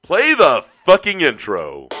Play the fucking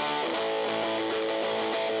intro.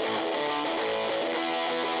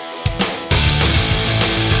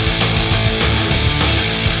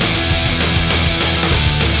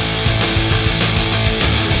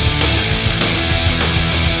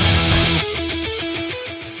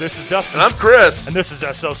 This is Dustin. And I'm Chris. And this is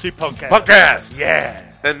SLC Punkcast. Punkcast.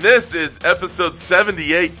 Yeah. And this is episode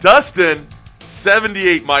 78. Dustin,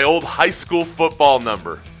 78, my old high school football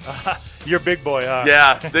number. You're a big boy, huh?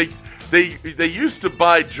 Yeah, they used to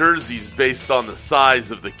buy jerseys based on the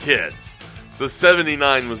size of the kids. So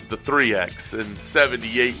 79 was the 3X and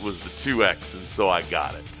 78 was the 2X, and so I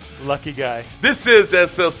got it. Lucky guy. This is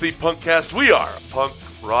SLC Punkcast. We are a punk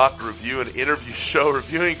rock review and interview show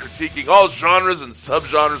reviewing, critiquing all genres and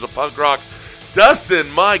subgenres of punk rock.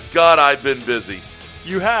 Dustin, my God, I've been busy.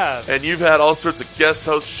 You have. And you've had all sorts of guest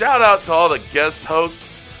hosts. Shout out to all the guest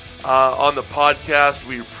hosts on the podcast.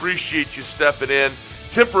 We appreciate you stepping in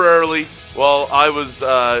temporarily while I was,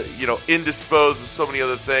 indisposed with so many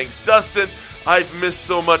other things. Dustin, I've missed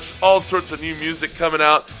so much. All sorts of new music coming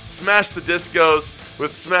out. Smash the Discos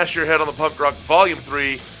with Smash Your Head on the Punk Rock Volume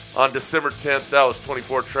 3 on December 10th. That was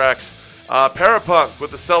 24 tracks. Parapunk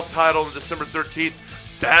with the self-titled on December 13th.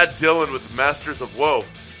 Bad Dylan with Masters of Woe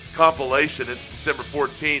compilation. It's December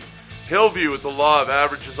 14th. Hillview with the Law of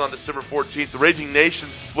Averages on December 14th. The Raging Nation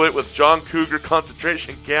split with John Cougar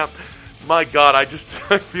Concentration Camp. My God, I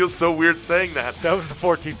feel so weird saying that. That was the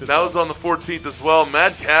 14th That was on the 14th as well.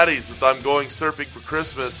 Mad Caddies with I'm Going Surfing for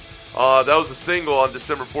Christmas. That was a single on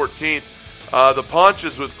December 14th. The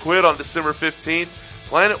Paunches with Quit on December 15th.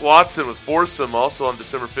 Planet Watson with Foursome also on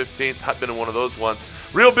December 15th. I've been in one of those ones.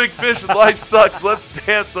 Real Big Fish with Life Sucks. Let's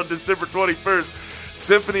Dance on December 21st.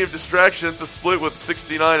 Symphony of Distractions, a split with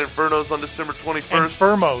 69 Infernos on December 21st.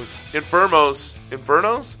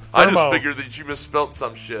 Infernos? I just figured that you misspelled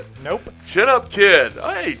some shit. Nope. Chin Up Kid.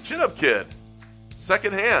 Hey, Chin Up Kid.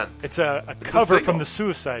 Second hand. It's a cover from the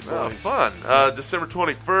Suicide Boys. Oh, fun. December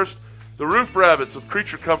 21st. The Roof Rabbits with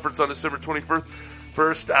Creature Comforts on December 21st.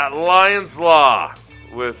 First at Lion's Law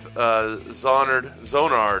with Zonard.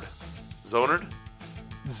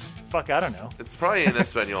 Fuck, I don't know. It's probably in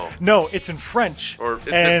Espanol. No, it's in French. Or it's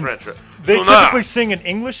in French. Right? They typically sing in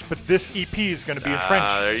English, but this EP is going to be in French.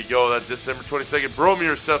 There you go. That's December 22nd.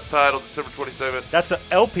 Bromere self-titled, December 27th. That's an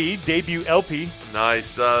LP, debut LP.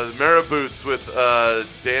 Nice. Maraboots with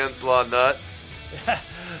Dan's La Nut.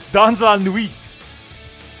 Dans la Nuit.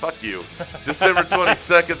 Fuck you. December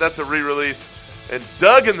 22nd. That's a re-release. And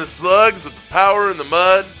Doug and the Slugs with The Power in the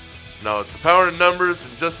Mud. No, it's The Power in Numbers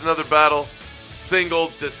and Just Another Battle.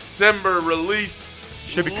 Single December release.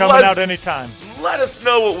 Should be coming out anytime. Let us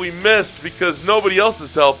know what we missed because nobody else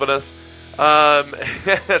is helping us. And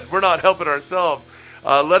we're not helping ourselves.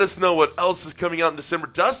 Let us know what else is coming out in December.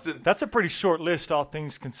 Dustin. That's a pretty short list, all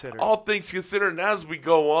things considered. All things considered. And as we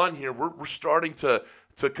go on here, we're starting to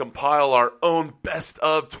compile our own best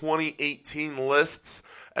of 2018 lists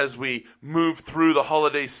as we move through the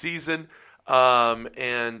holiday season. I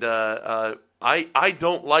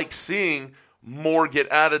don't like seeing more get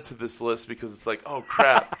added to this list because it's like, oh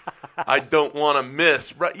crap, I don't want to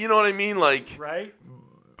miss. Right? You know what I mean? Like, right?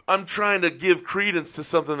 I'm trying to give credence to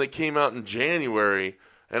something that came out in January,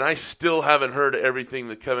 and I still haven't heard everything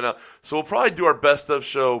that's coming out. So we'll probably do our best of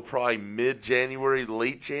show probably mid-January,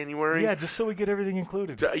 late January. Yeah, just so we get everything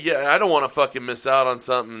included. Yeah, I don't want to fucking miss out on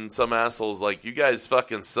something. Some assholes like, you guys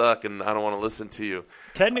fucking suck, and I don't want to listen to you.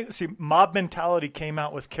 Technically, see, Mob Mentality came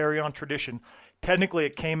out with Carry On Tradition. Technically,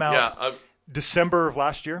 it came out December of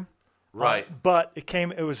last year. Right. But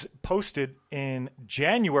it was posted in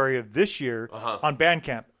January of this year on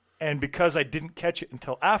Bandcamp. And because I didn't catch it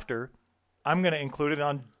until after, I'm going to include it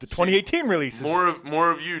on the 2018 releases.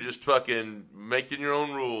 More of you just fucking making your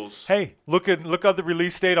own rules. Hey, look at the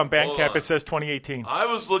release date on Bandcamp. It says 2018. I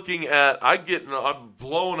was looking at I'm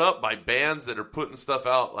blown up by bands that are putting stuff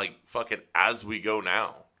out like fucking as we go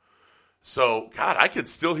now. So, God, I could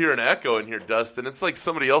still hear an echo in here, Dustin. It's like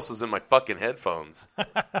somebody else was in my fucking headphones.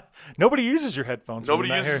 Nobody uses your headphones. Nobody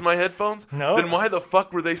uses my headphones? No. Then why the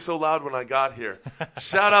fuck were they so loud when I got here?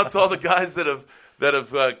 Shout out to all the guys that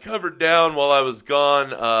have covered down while I was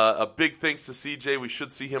gone. A big thanks to CJ. We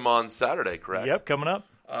should see him on Saturday, correct? Yep, coming up.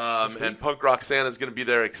 And Punk Rock Santa's going to be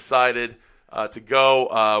there, excited to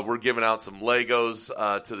go. We're giving out some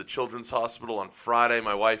Legos to the Children's Hospital on Friday,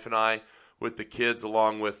 my wife and I, with the kids,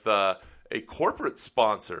 along with a corporate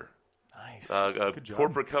sponsor. Nice. A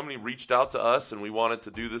corporate company reached out to us, and we wanted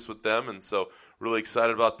to do this with them, and so really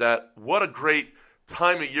excited about that. What a great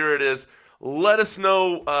time of year it is. Let us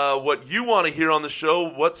know what you want to hear on the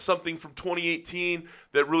show. What's something from 2018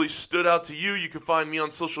 that really stood out to you? You can find me on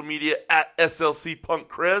social media at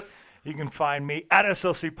SLCPunkChris. You can find me at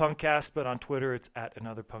SLCPunkcast, but on Twitter it's at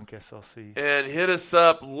AnotherPunkSLC. And hit us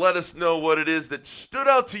up. Let us know what it is that stood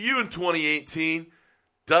out to you in 2018.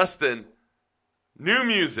 Dustin, new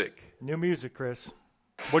music. New music, Chris.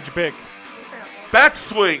 What'd you pick?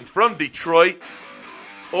 Backswing from Detroit.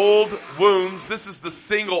 Old Wounds. This is the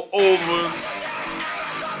single Old Wounds.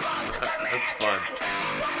 That's fun.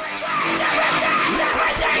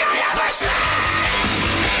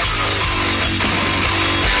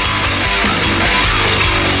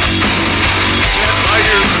 My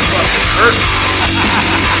ears are fucking hurting.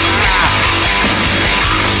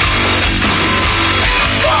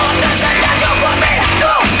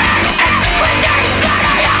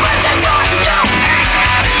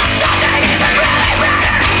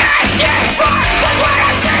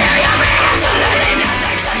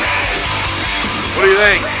 What do you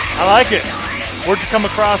think? I like it. Where'd you come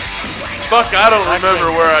across? Fuck, I don't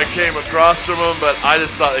remember where I came across from them, but I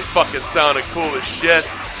just thought they fucking sounded cool as shit.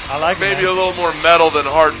 I like it. Maybe a little more metal than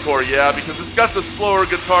hardcore, yeah, because it's got the slower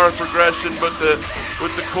guitar progression, but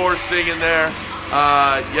with the chorusing in there.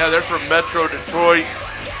 Yeah, they're from Metro Detroit,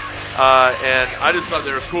 and I just thought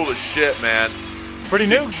they were cool as shit, man. Pretty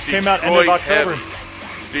new. Just came out end of October.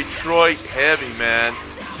 Heavy. Detroit heavy, man.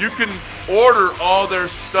 You can order all their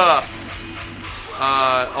stuff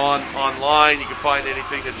online. You can find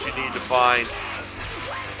anything that you need to find.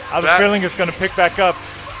 I have a feeling it's going to pick back up.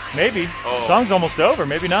 Maybe. Oh. Song's almost over.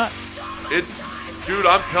 Maybe not. Dude,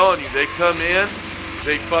 I'm telling you, they come in,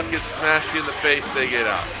 they fucking smash you in the face, they get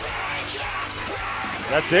out.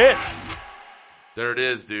 That's it. There it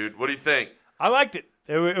is, dude. What do you think? I liked it.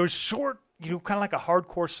 It was short, kind of like a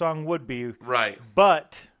hardcore song would be. Right.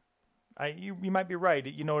 But you might be right.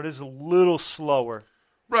 It is a little slower.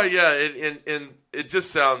 Right, yeah, and it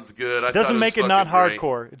just sounds good. It doesn't make it not great.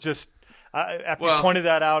 Hardcore. It just, after you pointed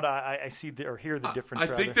that out, I see or hear the difference.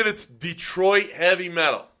 I think that it's Detroit heavy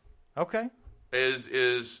metal. Okay.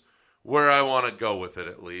 Is where I want to go with it,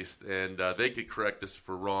 at least. And they could correct us if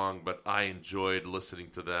we're wrong, but I enjoyed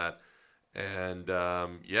listening to that. And,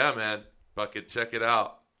 yeah, man, fucking check it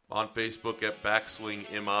out on Facebook at Backswing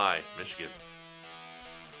MI, Michigan.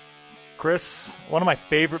 Chris, one of my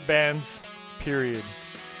favorite bands, period.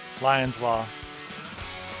 Lion's Law.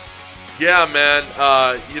 Yeah, man.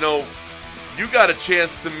 You got a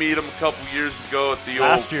chance to meet them a couple years ago at the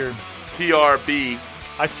last year PRB.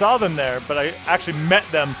 I saw them there, but I actually met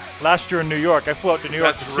them last year in New York. I flew out to New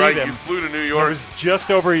York to see them. You flew to New York. It was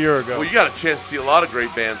just over a year ago. Well, you got a chance to see a lot of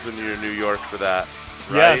great bands when you're in New York for that.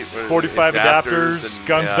 Right? Yes, 45 Adapters, and,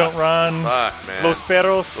 Guns Don't Run, fuck, man. Los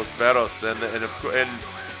Perros. Los Perros. And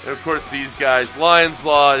of course, these guys. Lion's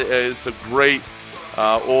Law is a great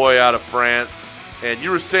oi out of France. And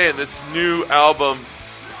you were saying this new album,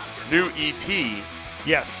 new EP,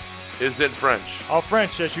 yes, is in French. All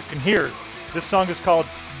French, as you can hear. This song is called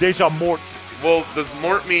Déjà Mort. Well, does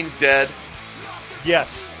mort mean dead?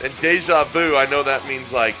 Yes. And déjà vu, I know that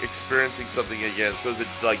means like experiencing something again. So is it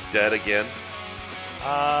like dead again?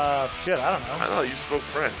 Shit, I don't know. I thought you spoke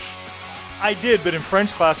French. I did, but in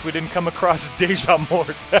French class we didn't come across Déjà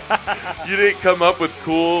Mort. You didn't come up with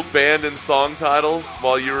cool band and song titles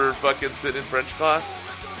while you were fucking sitting in French class?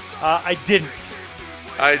 I didn't.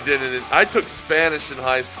 I didn't. I took Spanish in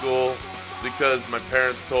high school because my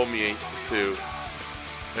parents told me to.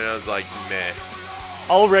 And I was like, meh.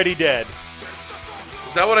 Already dead.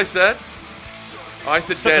 Is that what I said? Oh, I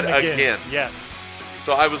said Something dead again. Yes.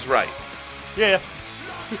 So I was right. Yeah.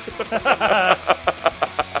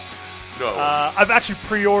 No. I've actually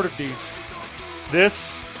pre-ordered these.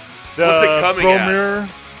 What's it coming Bromure as?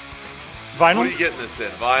 Vinyl? What are you getting this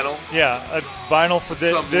in? Vinyl? Yeah, a vinyl for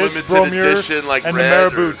this. Some this limited Bromure edition, like and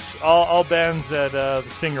red the Maraboots. All bands that the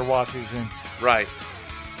singer watches in. Right.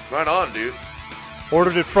 Right on, dude.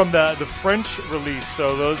 Ordered it from the French release,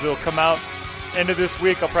 so they'll come out end of this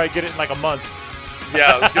week. I'll probably get it in like a month.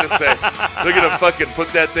 Yeah, I was going to say, they're going to fucking put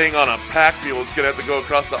that thing on a pack mule. It's going to have to go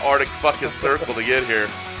across the Arctic fucking Circle to get here.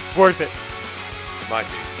 It's worth it. Might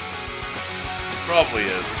be. Probably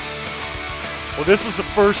is. Well, this was the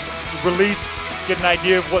first release. Get an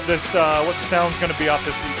idea of what this what sound's going to be off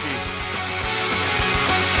this EP.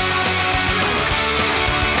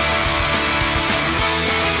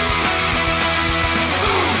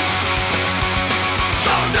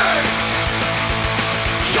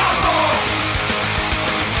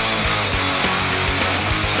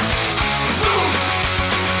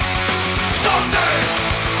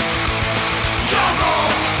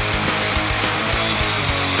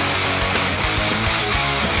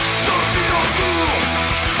 Sophia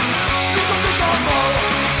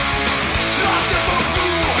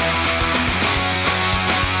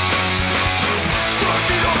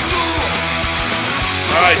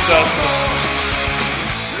right, Dustin.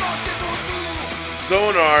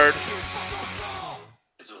 Zonard.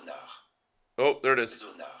 Oh, there it is.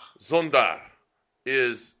 Zondar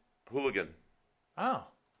is Hooligan. Oh.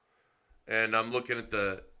 And I'm looking at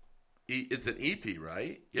it's an EP,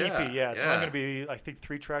 right? EP, yeah. It's only going to be, I think,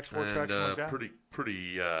 3 tracks, 4 tracks, something like that.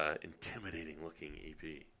 Pretty intimidating looking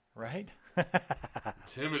EP. Right?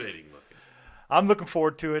 Intimidating looking. I'm looking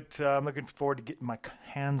forward to it. I'm looking forward to getting my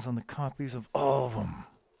hands on the copies of all of them.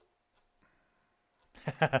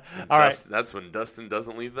 All right. That's when Dustin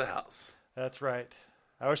doesn't leave the house. That's right.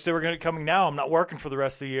 I wish they were going to coming now. I'm not working for the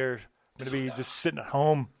rest of the year. I'm going to be just sitting at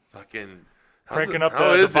home. Fucking cranking up the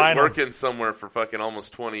How is vinyl. it working somewhere for fucking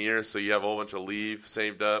almost 20 years so you have a whole bunch of leave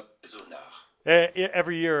saved up?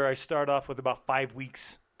 Every year I start off with about 5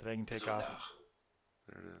 weeks that I can take off.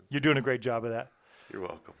 There it is. You're doing a great job of that. You're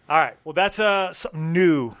welcome. All right. Well, that's something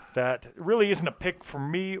new that really isn't a pick for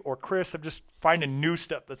me or Chris. I'm just finding new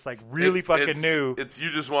stuff that's like really fucking new. It's you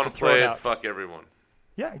just want to play and fuck everyone.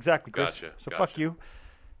 Yeah, exactly, Chris. Gotcha. So fuck you.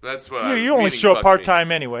 That's what you only show up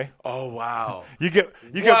part-time anyway. Oh, wow. You get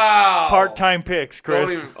part-time picks, Chris.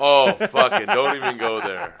 Don't even go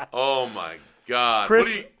there. Oh, my God.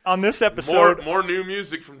 Chris, on this episode... More new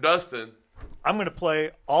music from Dustin. I'm going to play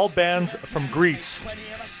all bands from Greece.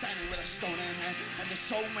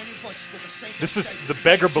 This is The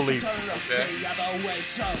Beggar Belief. Okay.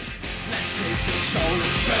 Let's take control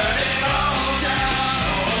and burn it all down.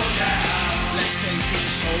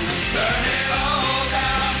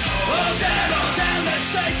 All down, all down.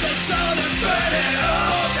 Let's take control and burn it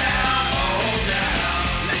all down. All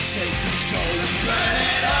down. Let's take control and burn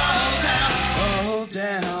it all down. All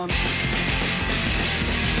down.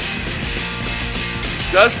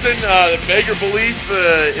 Dustin, The Beggar Belief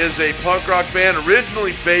is a punk rock band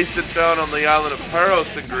originally based and found on the island of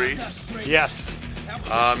Paros in Greece. Yes.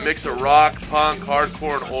 Mix of rock, punk,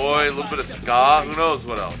 hardcore, and oi, a little bit of ska. Who knows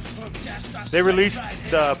what else? They released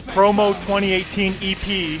the Promo 2018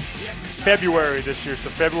 EP February this year, so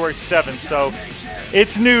February 7th. So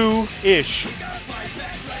it's new-ish.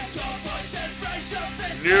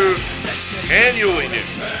 New, annually new.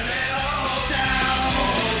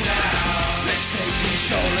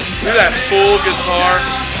 Hear that full guitar?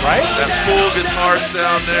 Right? That full guitar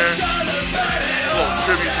sound there. A little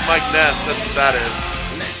tribute to Mike Ness, that's what that is.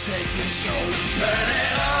 Let's take control and burn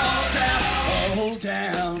it all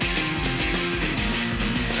down.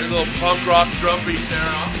 A little punk rock drum beat there,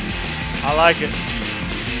 huh? I like it.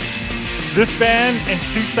 This band and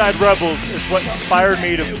Seaside Rebels is what inspired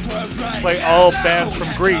me to play all bands from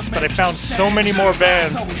Greece, but I found so many more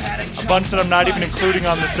bands, a bunch that I'm not even including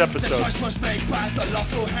on this episode.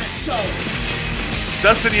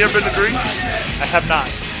 Dustin, you ever been to Greece? I have not.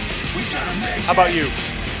 How about you?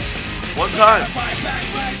 One time.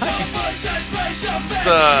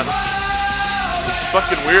 It's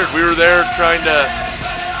fucking weird. We were there trying to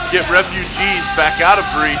get refugees back out of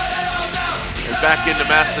Greece and back into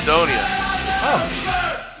Macedonia. Oh.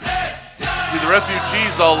 See, the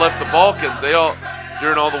refugees all left the Balkans. They all,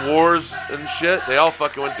 during all the wars and shit, they all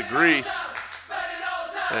fucking went to Greece.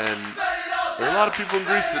 And there are a lot of people in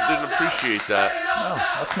Greece that didn't appreciate that. Oh,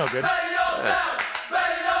 that's no good. Yeah.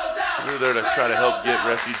 So we were there to try to help get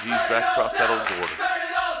refugees back across that old border.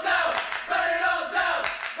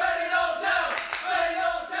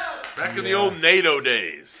 Back in the old NATO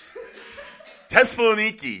days.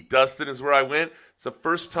 Thessaloniki, Dustin, is where I went. It's the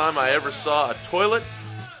first time I ever saw a toilet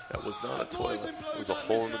that was not a toilet. It was a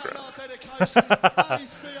hole in the ground.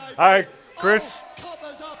 All right, Chris,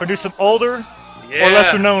 we'll do some older or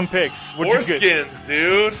lesser known picks. Foreskins,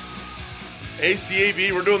 dude.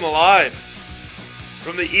 ACAB, we're doing the live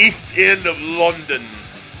from the East End of London.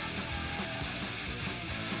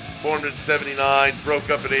 Formed in 79,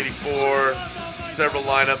 broke up in 84, several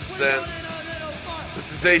lineups since.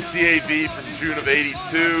 This is ACAB from June of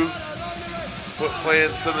 82. Playing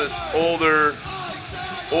some of this older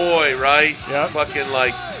oi, right? Yep. Fucking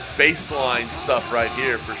like baseline stuff right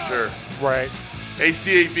here for sure. Right.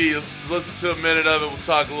 ACAB, let's listen to a minute of it. We'll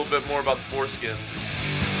talk a little bit more about the Foreskins.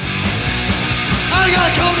 I got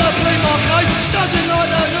cold up in my face, doesn't like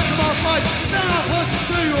the look of my face. Said I put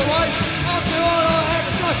to you away, asked me what I had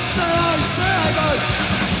to say. Said I said no,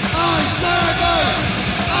 I said no,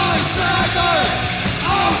 I said no.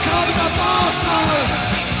 Oh, comes a bastard.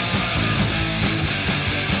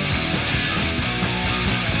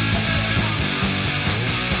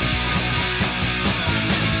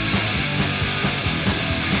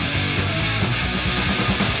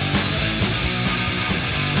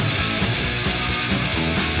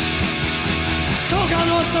 Can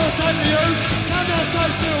I so say to you, can I so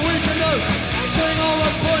see what we can do? Everything I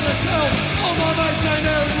was pointless hell, all my mates ain't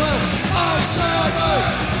there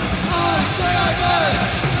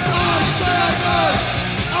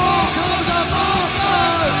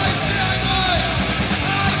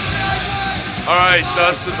All right,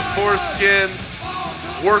 Dustin, the Foreskins,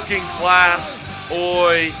 working class,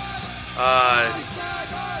 oi.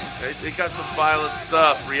 They got some violent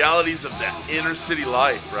stuff. Realities of that inner city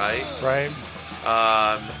life, right? Right.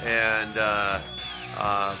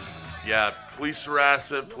 Yeah, police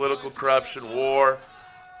harassment, political corruption, war,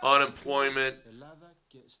 unemployment.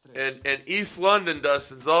 And East London,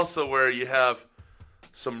 Dustin's also where you have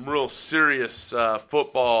some real serious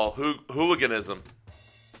football hooliganism.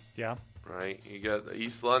 Yeah. Right? You got the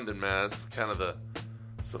East London, man. It's kind of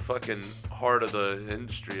it's the fucking heart of the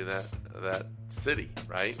industry of that city,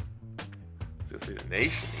 right? I was going to say the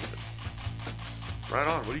nation, even. Right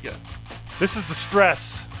on. What do you got? This is The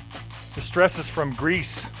Stress. The Stress is from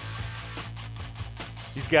Greece.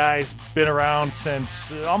 These guys been around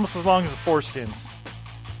since almost as long as the Foreskins.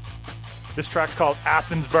 This track's called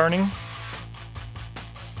Athens Burning.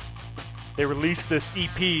 They released this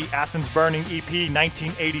EP, Athens Burning EP,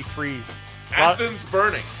 1983. Athens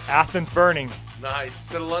Burning. Athens Burning. Nice.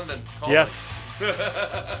 Instead of London. Yes.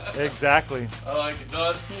 Exactly. I like it. No,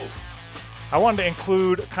 that's cool. I wanted to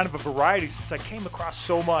include kind of a variety since I came across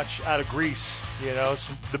so much out of Greece. You know,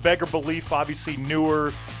 The Beggar Belief, obviously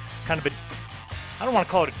newer, kind of I don't want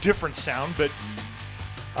to call it a different sound, but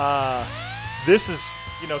this is,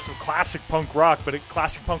 you know, some classic punk rock, but a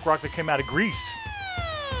classic punk rock that came out of Greece.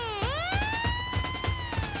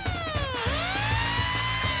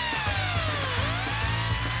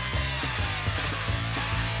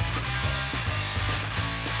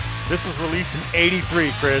 This was released in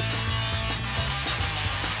 83, Chris.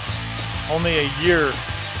 Only a year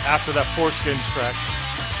after that Foreskins track.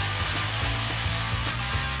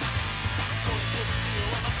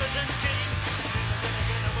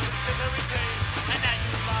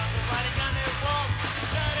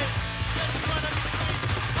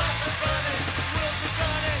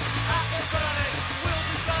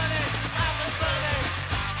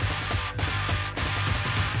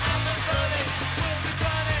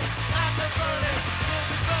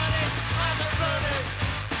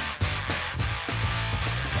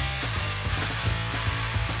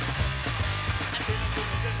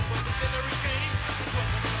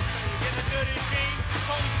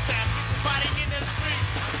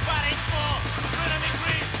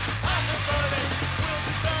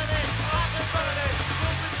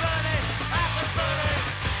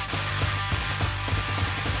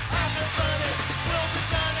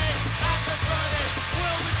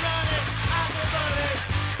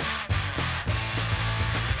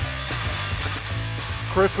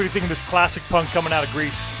 Chris, what do you think of this classic punk coming out of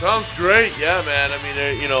Greece? Sounds great, yeah, man. I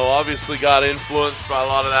mean, you know, obviously got influenced by a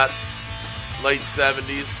lot of that late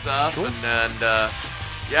 70s stuff. Cool. And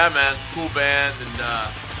yeah, man, cool band. And,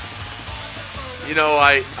 you know,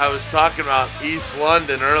 I was talking about East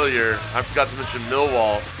London earlier. I forgot to mention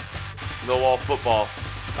Millwall football.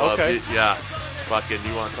 Okay. Yeah. Fucking,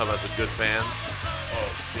 you want to talk about some good fans?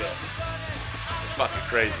 Oh, shit. They're fucking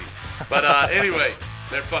crazy. But anyway,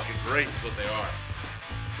 they're fucking great is what they are.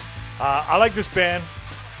 I like this band.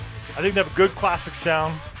 I think they have a good classic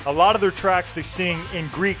sound. A lot of their tracks they sing in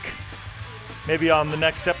Greek. Maybe on the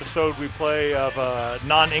next episode we play of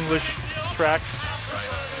non-English tracks.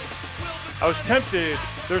 I was tempted.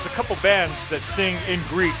 There's a couple bands that sing in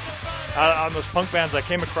Greek on those punk bands I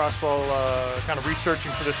came across while kind of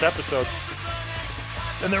researching for this episode.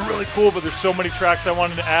 And they're really cool, but there's so many tracks I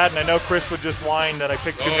wanted to add, and I know Chris would just whine that I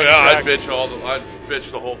picked too many tracks. I'd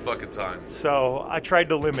bitch the whole fucking time. So I tried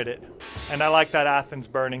to limit it, and I like that Athens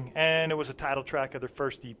Burning, and it was a title track of their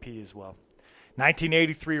first EP as well.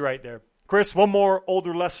 1983 right there. Chris, one more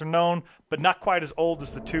older, lesser known, but not quite as old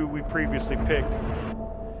as the two we previously picked.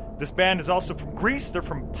 This band is also from Greece. They're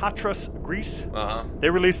from Patras, Greece. Uh-huh.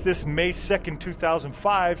 They released this May 2nd,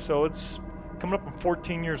 2005, so it's coming up on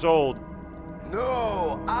 14 years old.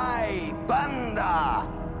 No, I banda.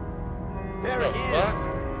 There is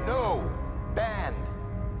no band.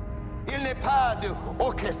 Il n'est pas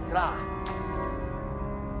d'orchestra.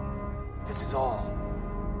 This is all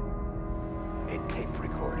a tape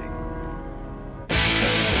recording.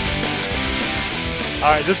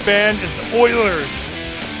 All right, this band is the Oilers.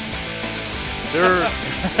 They're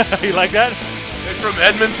you like that? They're from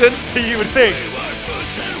Edmonton? You would think.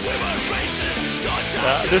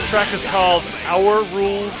 This track is called Our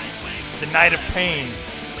Rules, The Night of Pain.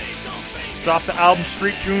 It's off the album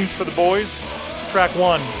Street Tunes for the Boys. It's track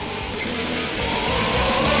 1.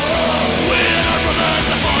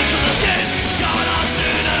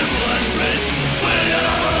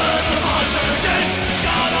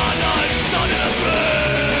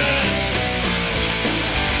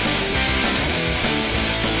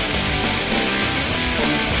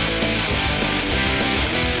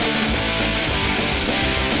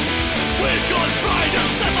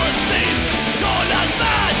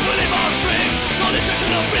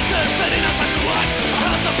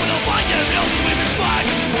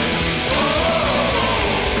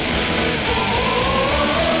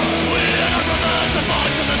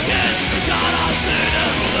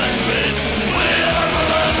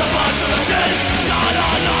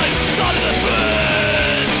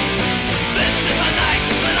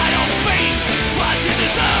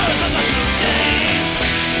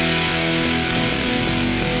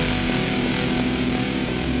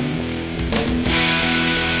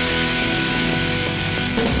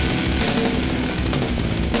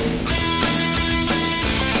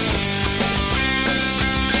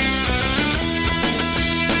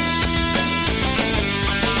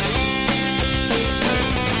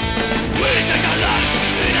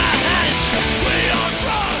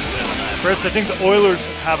 Chris, I think the Oilers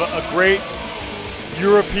have a great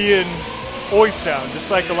European oi sound,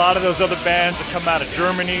 just like a lot of those other bands that come out of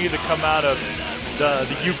Germany, that come out of the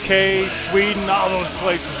UK, Sweden, all those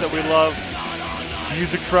places that we love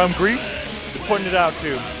music from. Greece, they're putting it out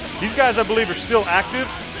too. These guys, I believe, are still active,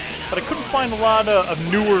 but I couldn't find a lot of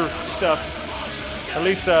newer stuff, at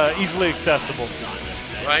least easily accessible.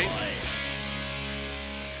 Right?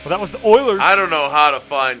 Well, that was the Oilers. I don't know how to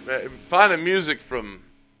find the music from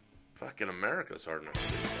fucking America's hard enough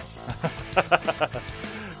to do.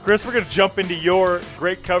 Chris, we're going to jump into your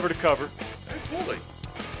great cover to cover. Hey, Pulley.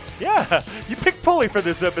 Yeah, you picked Pulley for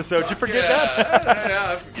this episode. Did you forget that?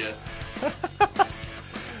 Yeah, I forget.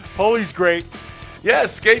 Pulley's great. Yeah,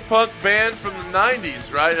 skate punk band from the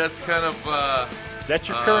 90s, right? That's kind of... That's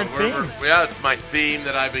your current theme. Yeah, it's my theme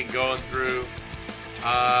that I've been going through.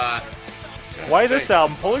 Why this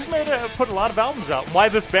album? Pulley's put a lot of albums out. Why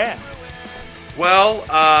this band? Well,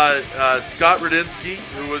 Scott Radinsky,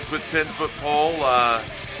 who was with 10 Foot Pole,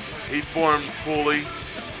 he formed Pulley.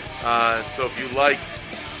 So if you like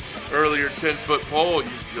earlier 10 Foot Pole,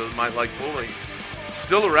 you might like Pulley.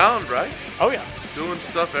 Still around, right? Oh, yeah. Doing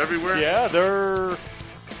stuff everywhere? Yeah, they're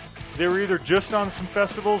either just on some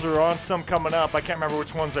festivals or on some coming up. I can't remember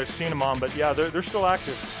which ones I've seen them on, but yeah, they're still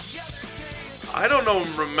active. I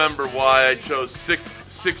don't remember why I chose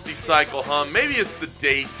 60 Cycle Hum. Maybe it's the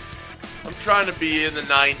dates. I'm trying to be in the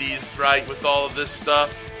 90s, right, with all of this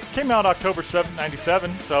stuff. Came out October 7th,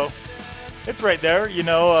 97, so it's right there, you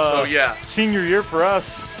know. So, yeah. Senior year for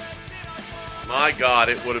us. My God,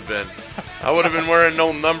 it would have been. I would have been wearing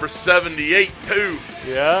no number 78, too.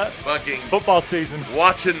 Yeah. Fucking football season.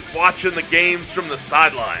 Watching the games from the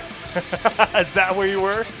sidelines. Is that where you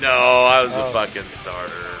were? No, I was a fucking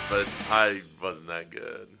starter, but I wasn't that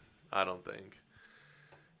good. I don't think.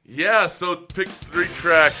 Yeah, so pick 3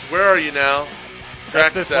 tracks. Where are you now?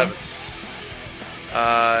 Track 7.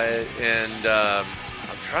 And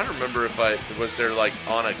I'm trying to remember if was there like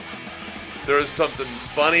there was something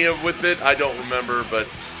funny with it. I don't remember, but.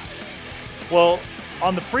 Well,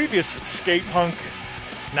 on the previous skate punk,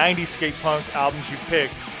 90s skate punk albums you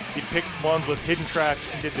picked ones with hidden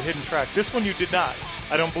tracks and did the hidden tracks. This one you did not.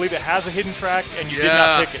 I don't believe it has a hidden track, and you did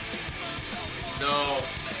not pick it. No.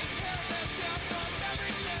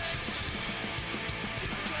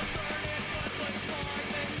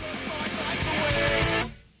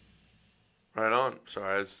 Right on.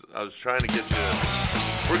 Sorry, I was trying to get you.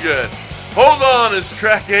 We're good. Hold on, it's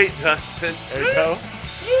track 8, Dustin. There you go.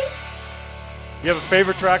 You have a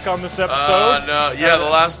favorite track on this episode? No. Yeah, the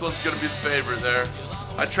last one's going to be the favorite there.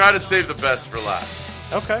 I try to save the best for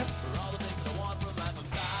last. Okay.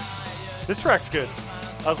 This track's good.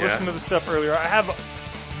 I was listening to the stuff earlier. I have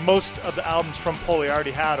most of the albums from Pulley. I already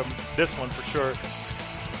had them. This one for sure.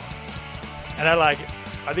 And I like it.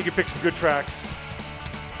 I think you picked some good tracks.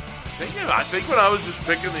 I think when I was just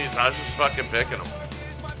picking these, I was just fucking picking them.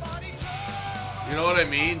 You know what I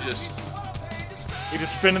mean? You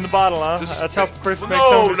just spinning the bottle, huh? That's how Chris makes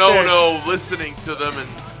some mistakes. No. Listening to them and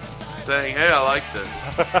saying, hey, I like this.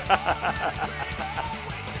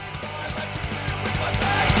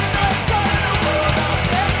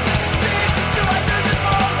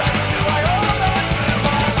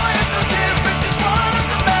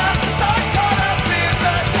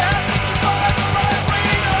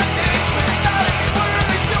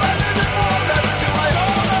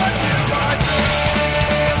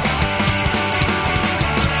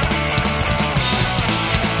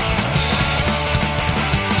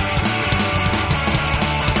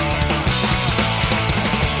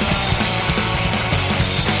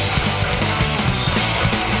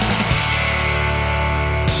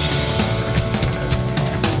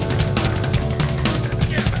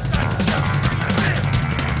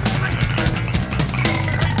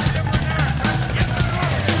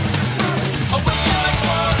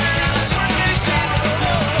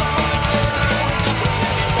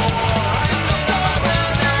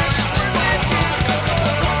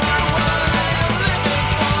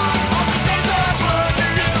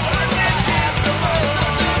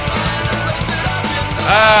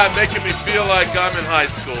 Making me feel like I'm in high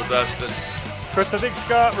school, Dustin. Chris, I think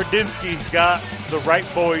Scott Radinsky's got the right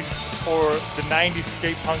voice for the 90s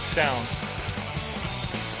skate punk sound.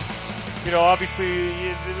 You know, obviously,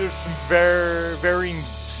 there's some varying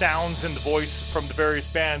sounds in the voice from the various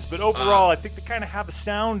bands, but overall, I think they kind of have a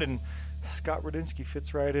sound, and Scott Radinsky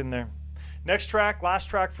fits right in there. Next track, last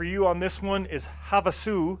track for you on this one is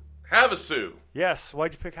Havasu. Havasu? Yes.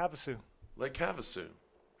 Why'd you pick Havasu? Lake Havasu.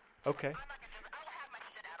 Okay.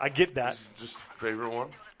 I get that. This is just favorite one.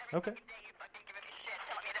 Okay.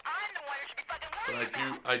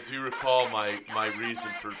 I do recall my reason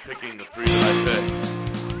for picking the three that I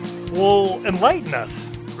picked. Well, enlighten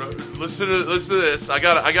us. Listen to this. I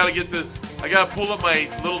gotta pull up my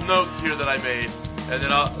little notes here that I made, and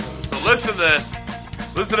then so listen to this.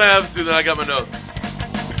 Listen to Havasu, then I got my notes.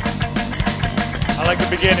 I like the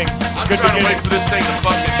beginning. I'm Good trying to beginning. wait for this thing to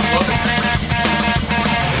fucking look.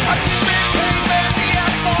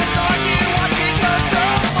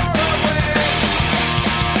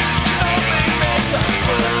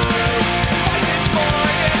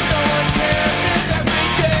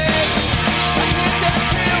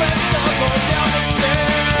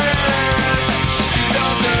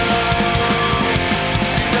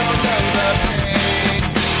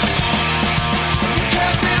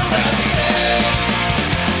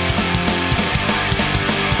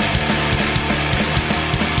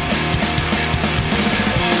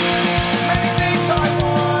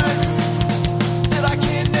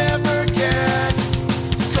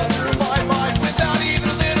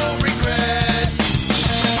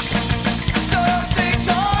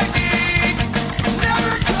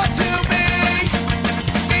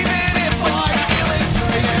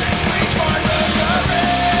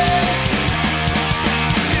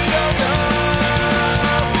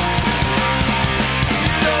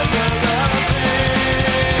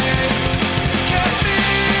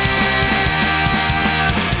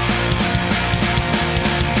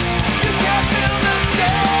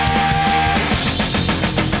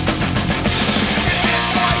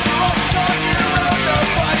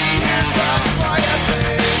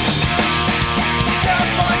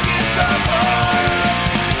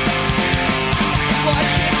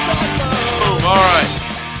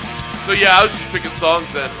 So yeah, I was just picking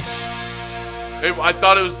songs then. I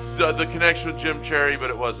thought it was the connection with Jim Cherry, but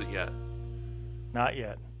it wasn't yet. Not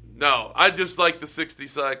yet. No, I just like the 60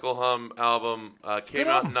 Cycle Hum album. Came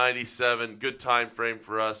out in 97. Good time frame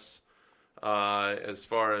for us as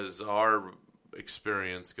far as our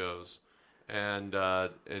experience goes. And are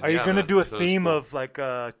you going to do a theme of like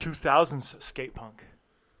 2000s skate punk?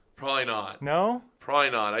 Probably not. No? Probably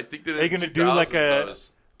not. I think that are you going to do like a...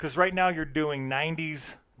 Because right now you're doing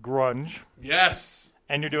 90s grunge. Yes.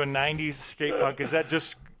 And you're doing 90s skate punk. Is that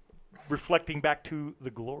just reflecting back to the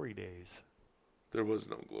glory days? There was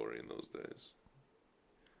no glory in those days.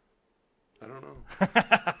 I don't know.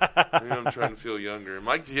 Maybe I'm trying to feel younger. Am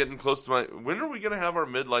I getting close to my... When are we going to have our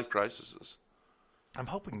midlife crises? I'm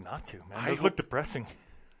hoping not to, man. Those look depressing.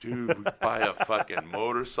 Dude, we buy a fucking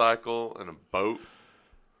motorcycle and a boat.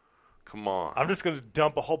 Come on. I'm just going to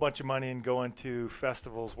dump a whole bunch of money and go into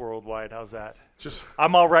festivals worldwide. How's that?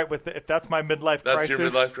 I'm all right with it. If that's my midlife crisis. That's your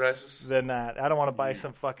midlife crisis? Then that. I don't want to buy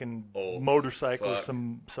some fucking motorcycle or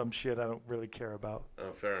some shit I don't really care about.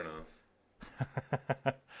 Oh, fair enough.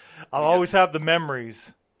 I'll always have the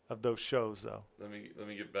memories of those shows, though. Let me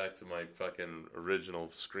get back to my fucking original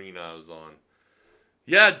screen I was on.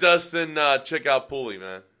 Yeah, Dustin, check out Pulley,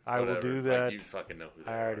 man. I will do that. Like, you fucking know who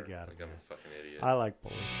they are. I already got it. Like I'm a fucking idiot. I like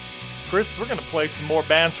Pulley. Chris, we're going to play some more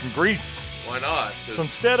bands from Greece. Why not? So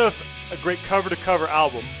instead of a great cover-to-cover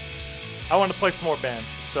album, I want to play some more bands.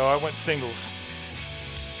 So I went singles.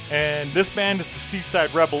 And this band is the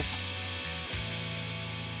Seaside Rebels.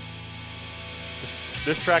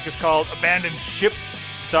 This track is called Abandoned Ship.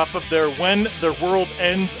 It's off of their When the World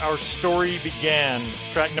Ends, Our Story Began.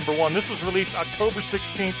 It's track number 1. This was released October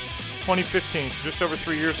 16th, 2015, so just over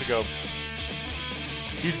 3 years ago.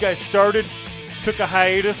 These guys took a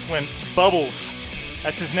hiatus when Bubbles,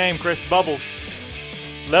 that's his name, Chris Bubbles,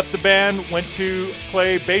 left the band, went to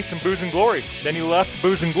play bass in Booze and Glory. Then he left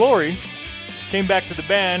Booze and Glory, came back to the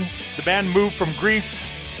band. The band moved from Greece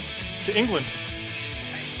to England,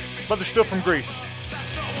 but they're still from Greece.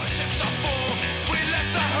 That's not what ships are for. We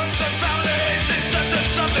left our homes and families in search of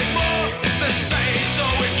something more. To say it's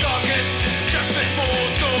always darkest just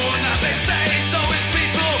before dawn. Now they say it's always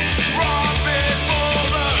peaceful right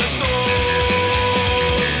before the storm.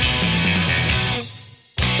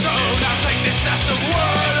 So now take this as a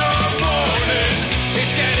word of warning.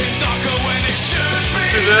 It's getting darker when it should be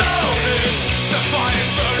loaded. The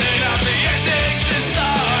fire's burning out, the ending's in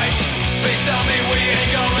sight. Please tell me we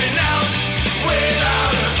ain't going out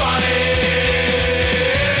without a fight.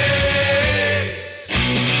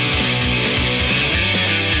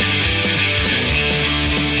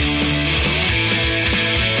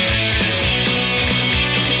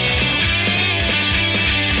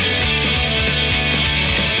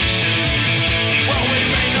 Well, we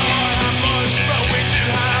may not have much, but we do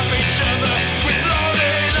have each other. With love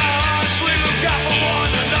in our hearts, we look out for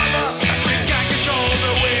one another. As we can't control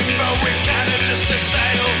the wind, but we can adjust the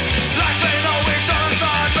sail.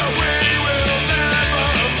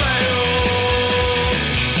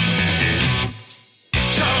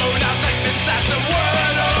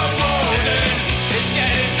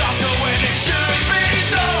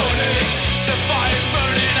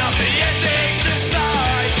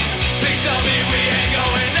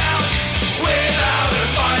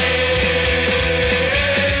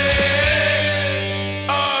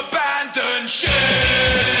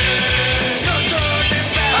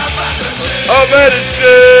 Abandoned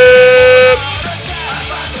ship!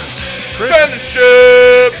 Chris, Abandoned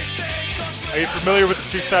ship! are you familiar with the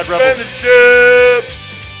Seaside Rebels? Abandoned ship!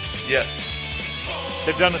 Yes.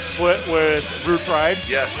 They've done a split with Rude Pride.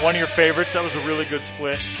 Yes. One of your favorites. That was a really good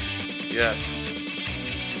split. Yes.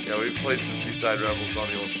 Yeah, we've played some Seaside Rebels on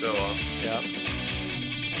the old show, huh? Yeah.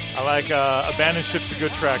 I like Abandoned Ship's a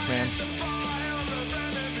good track, man.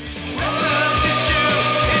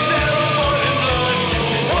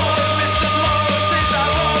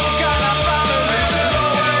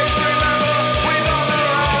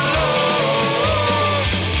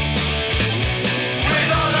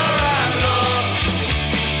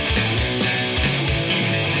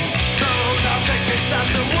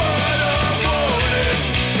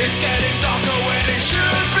 It's getting darker when it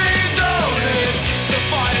should be dawning. The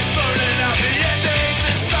fire's burning out, the ending's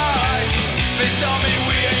inside. Please tell me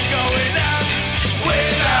we ain't going out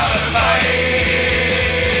without a fight.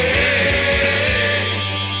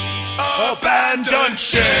 Abandoned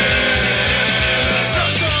ship.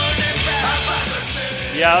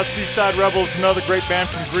 Yeah, Seaside Rebels, another great band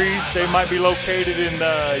from Greece. They might be located in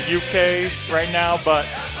the UK right now, but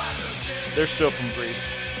they're still from Greece.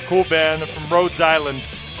 Cool band. They're from Rhodes Island,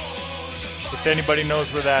 if anybody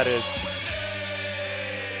knows where that is.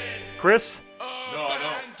 Chris? No, I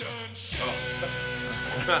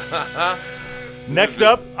don't. Next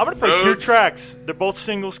up, I'm going to play two Rhodes. tracks. They're both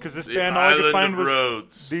singles because this The band, all I could Island find of was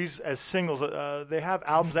Rhodes. these as singles. They have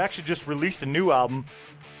albums. They actually just released a new album,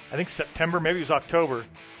 I think September, maybe it was October.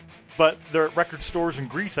 But they're at record stores in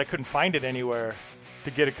Greece. I couldn't find it anywhere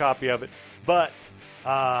to get a copy of it. But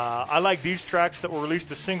I like these tracks that were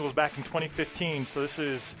released as singles back in 2015. So this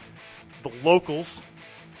is The Locals.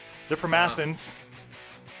 They're from Athens.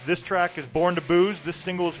 This track is Born to Booze. This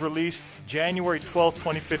single was released January 12th,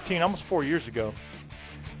 2015, almost 4 years ago.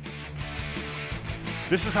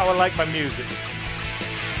 This is how I like my music.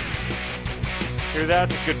 Hear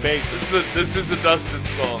that? It's a good bass. This is a Dustin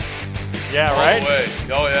song. Yeah, All right? the way.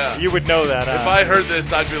 Oh, yeah. You would know that, If I heard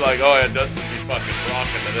this, I'd be like, oh, yeah, Dustin be fucking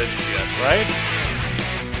rocking to this shit. right?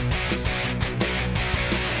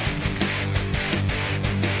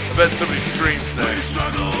 I bet somebody screams next.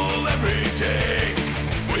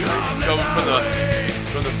 Coming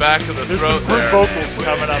from the back of the There's throat some group there. vocals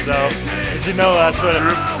coming up, though. As you know, that's what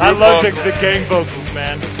I Group love the vocals. gang vocals,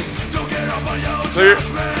 man. Clear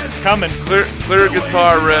It's coming,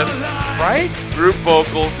 guitar riffs, right? group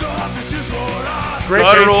vocals, Great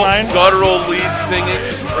bass guttural, line, guttural lead singing,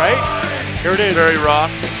 right? Here it is. very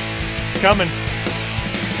rock. It's coming.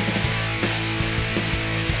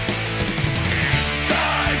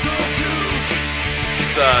 This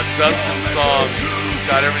is Dustin's song. It's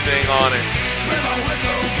got everything on it.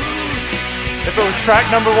 If it was track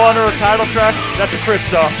number one or a title track, that's a Chris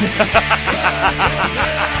song.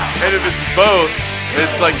 And if it's both,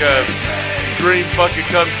 it's like a dream fucking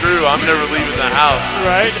come true. I'm never leaving the house.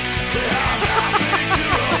 Right?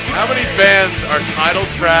 How many bands are title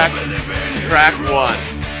track one?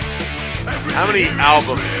 How many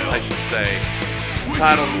albums, I should say,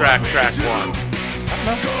 title track one?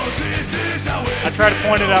 I try to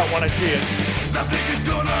point it out when I see it.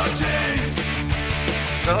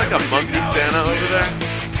 Is that like a monkey Santa over there?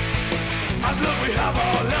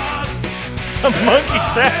 Monkey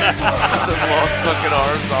Santa. The long fucking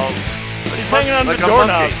arms all... He's hanging on like the a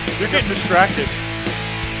doorknob. monkey. You're getting distracted.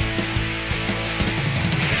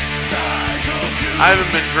 I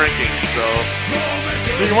haven't been drinking, so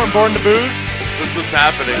So you weren't born to booze? that's what's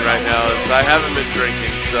happening right now. Is I haven't been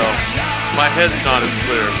drinking, so my head's not as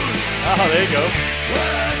clear. Oh, there you go.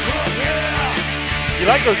 You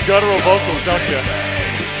like those guttural vocals, don't you?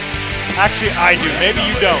 Actually, I do. Maybe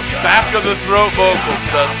you don't. Back of the throat vocals,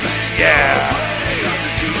 Dustin. Yeah.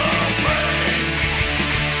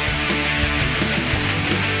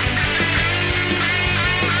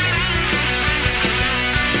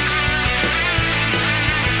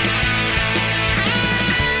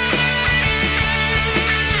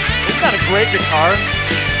 Isn't that a great guitar?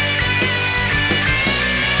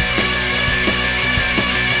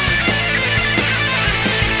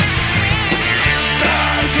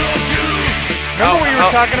 Remember what you were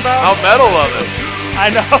talking about? How metal of it. I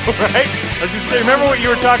know, right? I was going to say, remember what you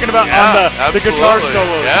were talking about on the guitar absolutely.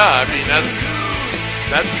 solos? Yeah, I mean,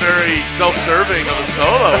 that's very self-serving of a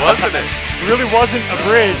solo, wasn't it? It really wasn't a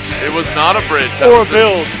bridge It was not a bridge. That or a was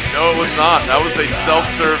build, No, it was not. That was a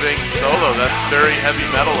self-serving solo. That's very heavy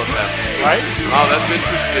metal of them. right? Wow, that's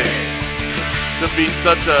interesting. To be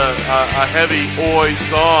such a heavy oi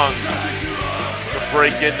song, to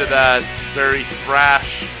break into that very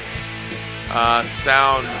thrash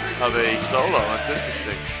sound of a solo. That's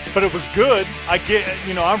interesting. but it was good. I get,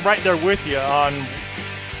 I'm right there with you on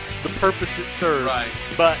the purpose it served. Right.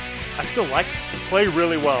 But I still like it. They play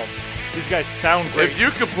really well. These guys sound great. If you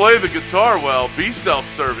can play the guitar well, be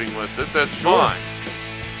self-serving with it. That's Sure. fine.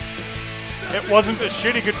 It wasn't a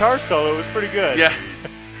shitty guitar solo. It was pretty good. Yeah.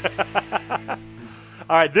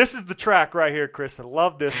 All right, this is the track right here, Chris. I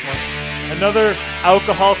love this one. Another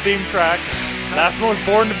alcohol-themed track. Last one was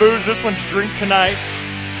Born to Booze. This one's Drink Tonight.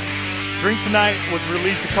 Drink Tonight was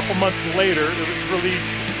released a couple months later. It was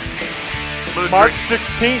released March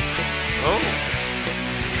 16th, Oh.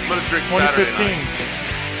 I'm going to drink Saturday 2015.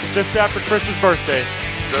 night. Just after Chris's birthday,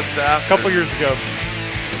 Just a after. couple years ago.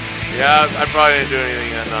 Yeah, I probably didn't do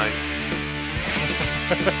anything that night.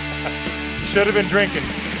 You should have been drinking.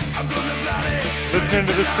 Listening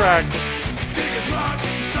to this track.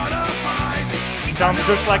 Sounds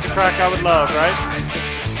just like a track I would love, right?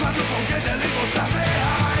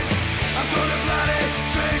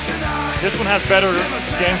 This one has better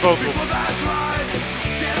gang vocals.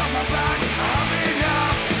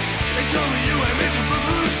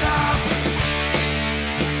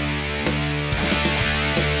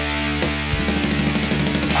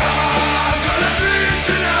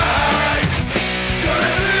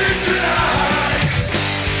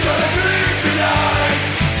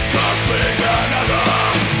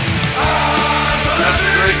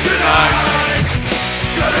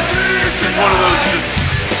 This is one of those just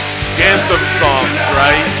anthem songs,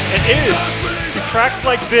 right? It is. See, tracks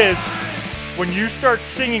like this, when you start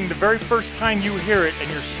singing the very first time you hear it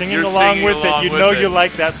and you're singing You're along singing with along it, you with know it. you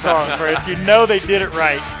like that song, Chris. You know they did it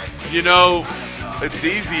right. You know, it's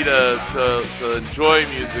easy to enjoy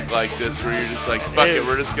music like this where you're just like, fuck it, is.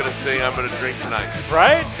 we're just going to sing I'm going to drink tonight.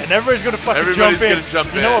 Right? And everybody's going to fucking Everybody's jump in. gonna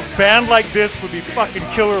jump You know, in. a band like this would be fucking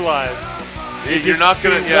killer live. You're Just not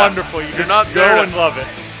going be to, wonderful. You you're just not go there and to love it.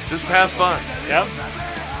 just have fun. Yep.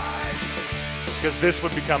 Because this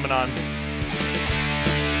would be coming on.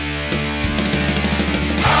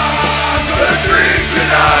 Gonna drink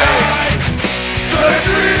tonight. Gonna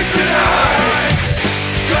drink tonight.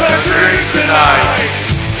 Gonna drink tonight.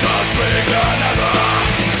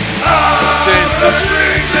 Saying,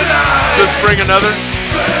 just bring another.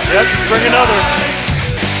 Yep, just bring another.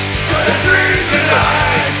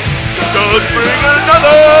 Just bring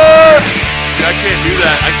another. See, I can't do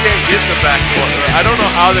that. I can't get the back one. I don't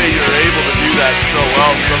know how they are able to do that so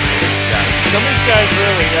well. Some of these guys. Some of these guys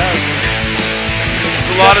really, yeah.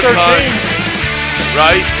 It's a lot of Step 13, time,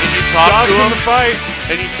 right? And you talk Dogs to in them. the fight.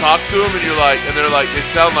 And you talk to them, and you're like, and they're like, they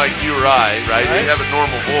sound like you or I, right? They Right. have a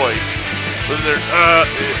normal voice, but they're.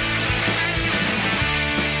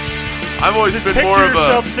 I've always Just been picture more of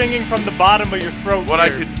yourself a singing from the bottom of your throat. what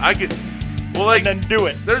here, I could. Well, like and then do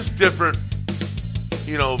it. there's different,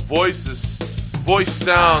 voice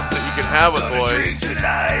sounds that you can have with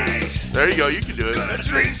boys. There you go, you can do it. Gonna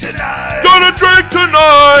drink tonight. Gonna drink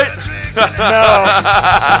tonight. No.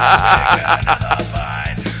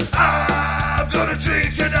 I'm gonna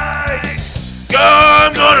drink tonight.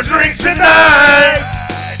 I'm gonna drink tonight.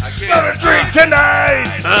 Gonna drink tonight.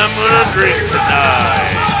 I'm gonna drink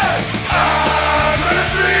tonight. I'm gonna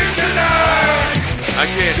drink tonight. I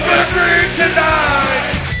can't do Gonna that. drink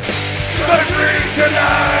tonight. Gonna drink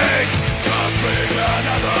tonight. Just bring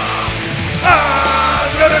another.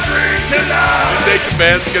 I'm gonna drink tonight. You think the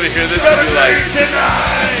band's gonna hear this and Gonna be like, drink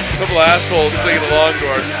tonight. a couple assholes singing along to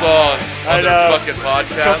our song I on their know. fucking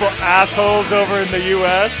Couple podcast? assholes over in the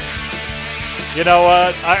U.S. You know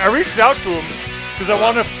what? I reached out to them because I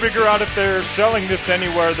want to figure out if they're selling this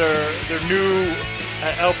anywhere, their new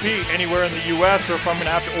LP anywhere in the U.S., or if I'm going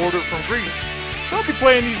to have to order from Greece. So I'll be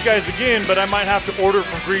playing these guys again, but I might have to order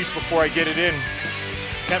from Greece before I get it in.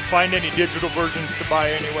 Can't find any digital versions to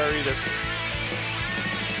buy anywhere either.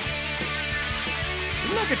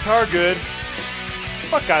 Isn't that guitar good?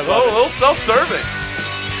 Fuck, I A love it. little self-serving,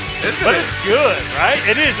 isn't But it? it's good, right?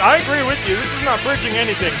 It is. I agree with you. This is not bridging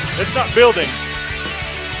anything. It's not building.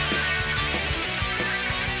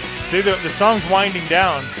 See, the song's winding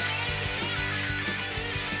down.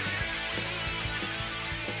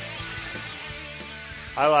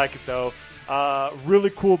 I like it, though. Really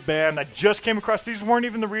cool band. I just came across. These weren't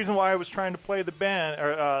even the reason why I was trying to play the band,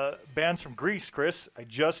 or bands from Greece, Chris. I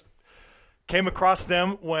just came across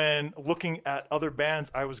them when looking at other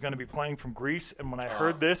bands I was going to be playing from Greece, and when I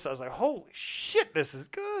heard this, I was like, holy shit, this is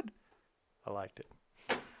good. I liked it.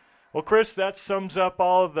 Well, Chris, that sums up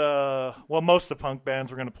all of the, well, most of the punk bands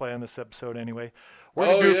we're going to play on this episode anyway. We're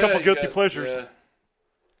going to do a couple guilty pleasures. Yeah.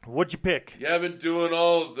 What'd you pick? You haven't doing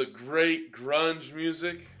all of the great grunge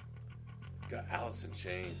music. Got Alice in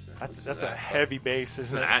Chains, man. That's Listen to a that heavy bass,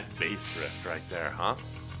 isn't it? That bass riff right there, huh?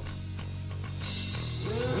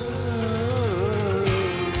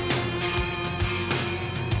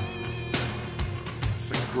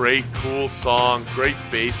 It's a great, cool song. Great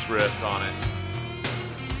bass riff on it.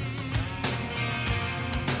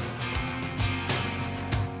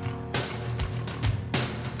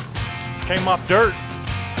 This came off Dirt.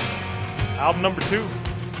 Album number 2.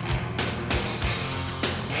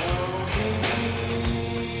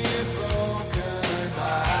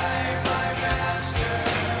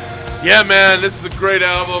 Yeah, man, this is a great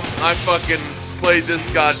album. I fucking played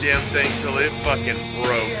this goddamn thing till it fucking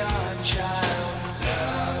broke.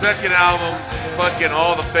 Second album, fucking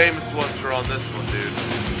all the famous ones are on this one, dude.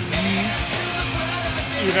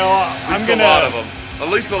 You know, At least a lot of them. At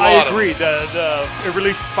least a lot I of agree. them. It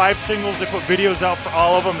released 5 singles. They put videos out for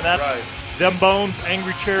all of them, and that's Right. Them Bones,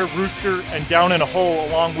 Angry Chair, Rooster, and Down in a Hole,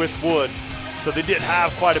 along with Wood. So they did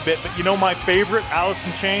have quite a bit. But you know, my favorite Alice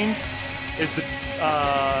in Chains is the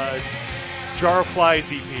Jar of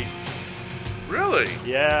Flies EP. Really?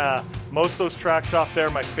 Yeah, most of those tracks off there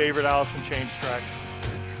are my favorite Alice in Chains tracks.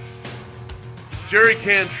 Jerry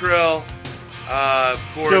Cantrell, of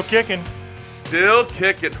course. Still kicking. Still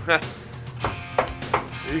kicking.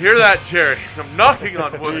 You hear that, Jerry? I'm knocking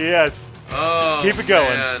on wood. Yes. Oh, Keep it going.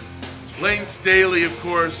 Man. Lane Staley, of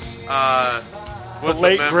course, was The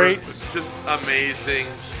late, a member. great. Just amazing.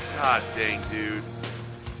 God dang, dude.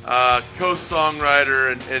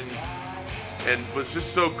 Co-songwriter and was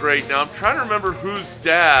just so great. Now, I'm trying to remember whose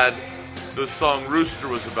dad the song Rooster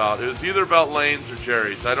was about. It was either about Lane's or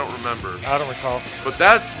Jerry's. I don't remember. I don't recall. But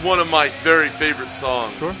that's one of my very favorite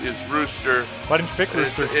songs. Sure. Is Rooster. Why didn't you pick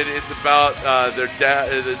Rooster? It's about the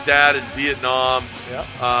dad in Vietnam, Yep.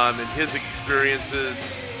 And his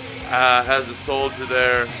experiences as a soldier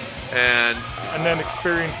there, and And then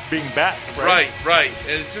experience being back, right? right,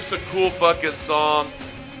 and it's just a cool fucking song,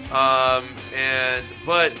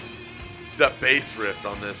 but the bass riff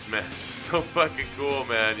on this, man, is so fucking cool,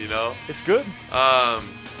 man. You know. It's good.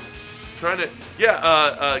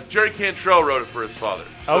 Jerry Cantrell wrote it for his father.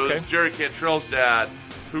 So Okay. it was Jerry Cantrell's dad,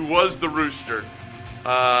 who was the Rooster.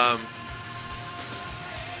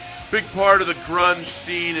 Big part of the grunge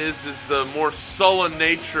scene is the more sullen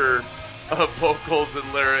nature of vocals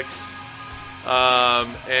and lyrics.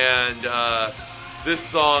 This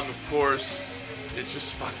song, of course, it's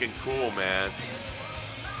just fucking cool, man.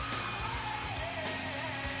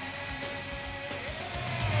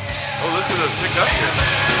 Oh, listen to the pickup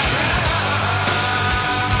here.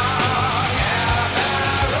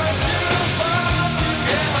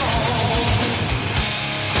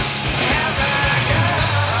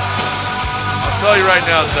 I'll tell you right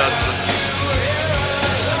now, Dustin.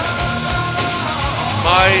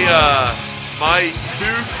 My 2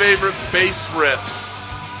 favorite bass riffs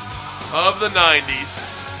of the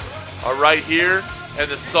 90s are right here, and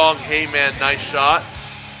the song "Hey Man, Nice Shot."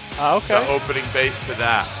 Okay. The opening bass to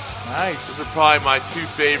that. Nice. Those are probably my 2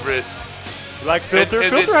 favorite. You like Filter? and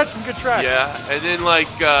Filter then- had some good tracks. Yeah, and then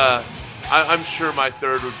I'm sure my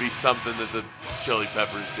third would be something that the Chili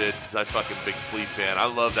Peppers did, because I'm fucking big Flea fan. I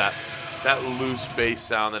love that loose bass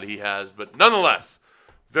sound that he has. But nonetheless,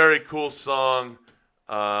 very cool song.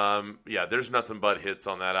 There's nothing but hits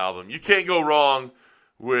on that album. You can't go wrong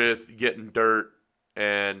with getting Dirt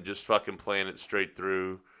and just fucking playing it straight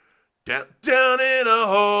through. Down in a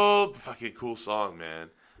hole. Fucking cool song, man.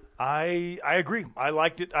 I agree. I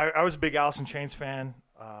liked it. I was a big Alice in Chains fan.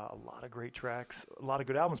 A lot of great tracks, a lot of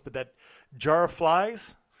good albums. But that Jar of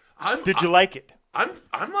Flies, did you like it? I'm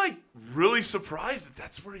like really surprised that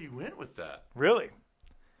that's where you went with that. Really?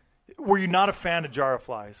 Were you not a fan of Jar of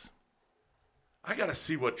Flies? I gotta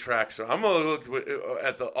see what tracks are. I'm gonna look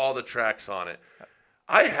at all the tracks on it.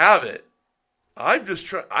 I have it. I'm just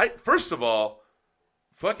trying. First of all,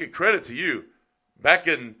 fucking credit to you. Back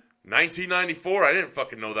in 1994, I didn't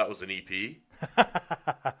fucking know that was an EP.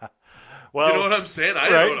 Well, You know what I'm saying? I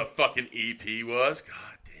didn't know what a fucking EP was.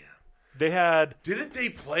 God damn. They had. Didn't they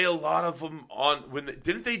play a lot of them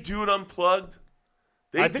didn't they do it unplugged?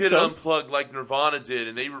 They I think did so. unplugged like Nirvana did,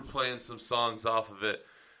 and they were playing some songs off of it.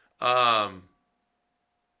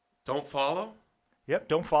 Don't Follow? Yep,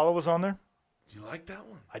 Don't Follow was on there. Do you like that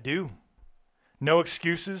one? I do. No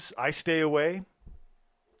Excuses. I Stay Away.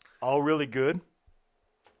 All really good.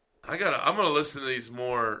 I'm gonna listen to these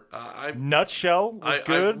more. Nutshell was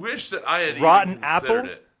good. I wish that I had Rotten even considered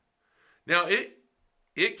Apple? it. Now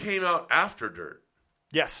it came out after Dirt.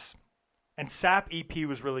 Yes. And Sap EP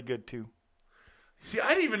was really good too. See, I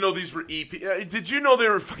didn't even know these were EP. Did you know they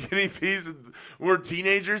were fucking EPs and were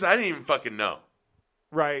teenagers? I didn't even fucking know.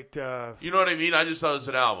 Right. You know what I mean? I just thought it was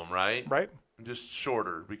an album, right? Right. Just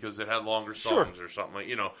shorter because it had longer Sure. songs or something like,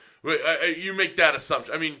 you know. You make that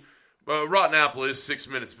assumption. I mean, Rotten Apple is 6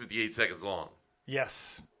 minutes, 58 seconds long.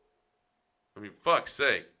 Yes. I mean, fuck's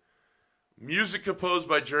sake. Music composed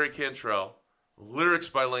by Jerry Cantrell. Lyrics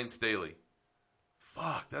by Lane Staley.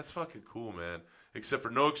 Fuck, that's fucking cool, man. Except for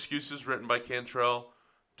No Excuses, written by Cantrell.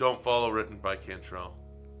 Don't Follow, written by Cantrell.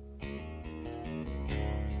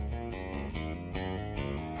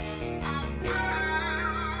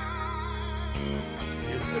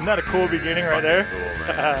 Isn't that a cool beginning right there?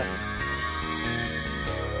 Cool, man.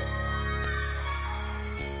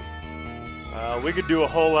 We could do a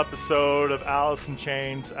whole episode of Alice in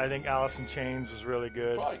Chains. I think Alice in Chains was really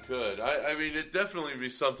good. Probably could. I mean, it'd definitely be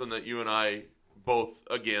something that you and I both,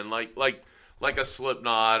 again, like a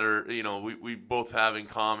Slipknot, or we both have in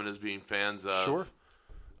common as being fans of. Sure.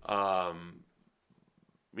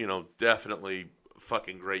 Definitely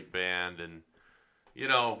fucking great band, and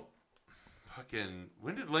fucking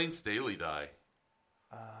when did Lane Staley die?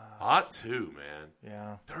 Hot too, man.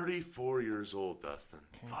 Yeah. 34 years old, Dustin.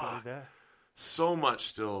 Can't Fuck. believe that. So much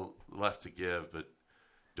still left to give, but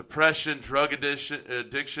depression, drug addiction.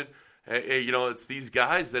 It's these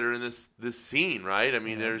guys that are in this scene, right? I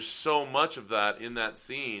mean, there's so much of that in that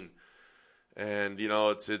scene, and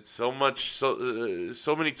it's so much,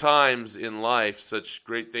 so many times in life, such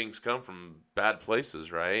great things come from bad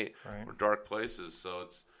places, right? Or dark places. So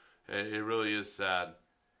it really is sad,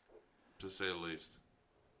 to say the least.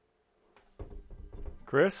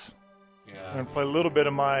 Chris? Yeah. I'm going to play a little bit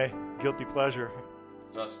of my guilty pleasure.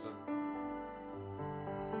 Dustin.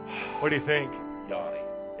 What do you think? Yanni.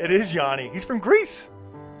 It is Yanni. He's from Greece.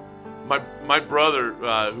 My brother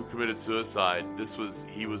who committed suicide,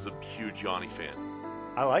 he was a huge Yanni fan.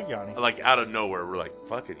 I like Yanni. Like out of nowhere, we're like,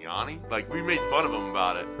 fucking Yanni? Like we made fun of him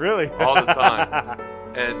about it. Really? All the time.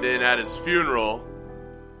 And then at his funeral,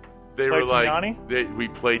 they Played were some like, Yanni? We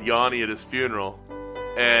played Yanni at his funeral,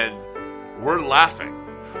 and we're laughing.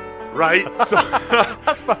 Right? So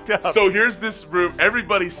that's fucked up. So here's this room.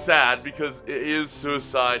 Everybody's sad because it is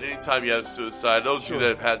suicide. Anytime you have suicide, those of you that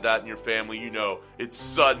have had that in your family, it's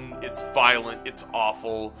sudden, it's violent, it's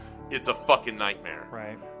awful, it's a fucking nightmare.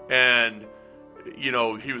 Right. And, he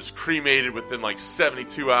was cremated within like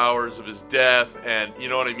 72 hours of his death, and you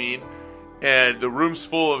know what I mean? And the room's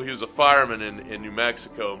full of, he was a fireman in New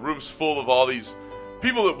Mexico, room's full of all these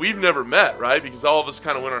people that we've never met, right? Because all of us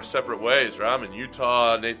kind of went our separate ways, right? I'm in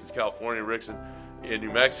Utah, Nathan's California, Rick's in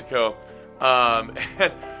New Mexico. And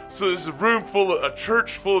so there's a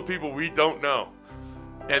church full of people we don't know.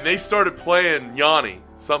 And they started playing Yanni,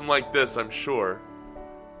 something like this, I'm sure.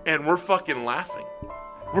 And we're fucking laughing.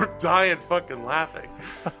 We're dying fucking laughing.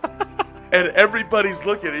 And everybody's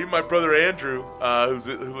looking at me. My brother Andrew,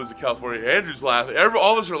 who was in California, Andrew's laughing.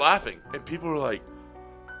 All of us are laughing. And people were like,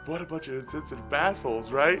 what a bunch of insensitive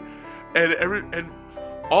assholes, right? And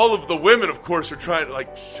all of the women, of course, are trying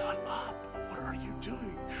to shut up. What are you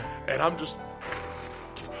doing? And I'm just,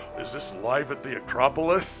 is this live at the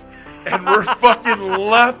Acropolis? And we're fucking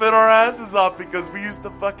laughing our asses off because we used to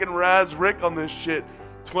fucking razz Rick on this shit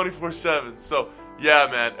 24/7. So yeah,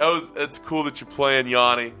 man, it's cool that you're playing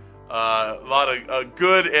Yanni. A lot of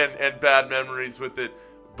good and bad memories with it.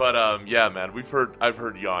 But yeah, man, I've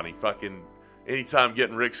heard Yanni fucking. Anytime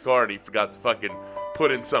getting Rick's car and he forgot to fucking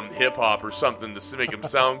put in some hip hop or something to make him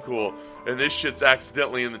sound cool, and this shit's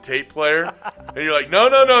accidentally in the tape player, and you're like, no,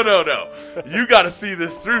 you got to see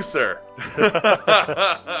this through, sir.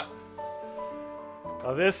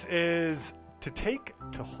 This is To Take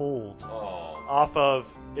to Hold, off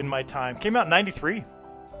of In My Time. Came out in '93.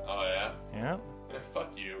 Oh yeah. Yeah.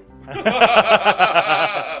 Fuck you.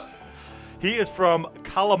 He is from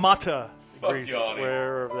Kalamata, Greece, Yanni.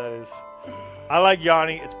 wherever that is. I like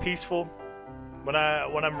Yanni. It's peaceful. When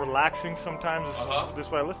I'm relaxing, sometimes this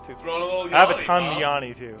is what I listen to. Throwing a little Yanni, I have a ton of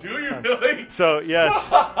Yanni too. Do you really? So yes.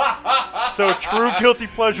 So true guilty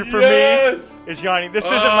pleasure for me is Yanni. This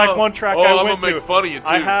isn't like one track I I'm went gonna to. make fun of you too.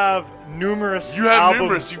 I have numerous. You have albums,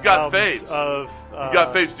 numerous. You've got albums faves. Of You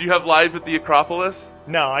got faves. Do you have Live at the Acropolis?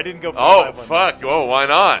 No, I didn't go for the Oh live one. fuck! Oh, why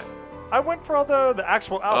not? I went for all the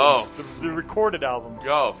actual albums, the recorded albums.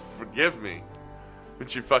 Oh, forgive me.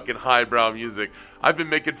 With your fucking highbrow music. I've been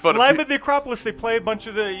making fun Live of at the Acropolis, they play a bunch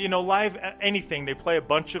of live anything. They play a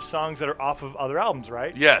bunch of songs that are off of other albums,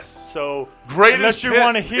 right? Yes. So Greatest unless you hits,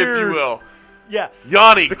 want to hear, if you will. Yeah.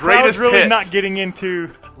 Yanni, the greatest crowd's really hits. not getting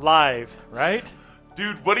into live, right?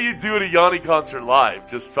 Dude, what do you do at a Yanni concert live?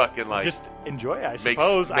 Just fucking Just enjoy it, I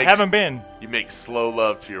suppose. I haven't been. You make slow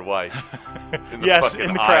love to your wife. In the Yes, fucking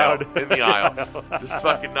in the aisle. crowd. In the aisle. Just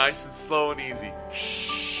fucking nice and slow and easy.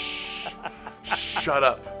 Shh. Shut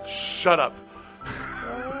up. Shut up.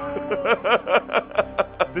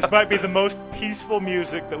 This might be the most peaceful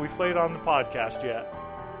music that we've played on the podcast yet.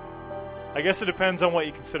 I guess it depends on what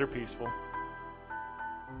you consider peaceful.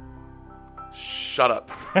 Shut up.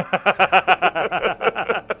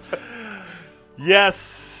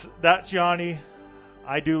 Yes, that's Yanni.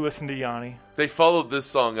 I do listen to Yanni. They followed this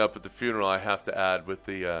song up at the funeral, I have to add, with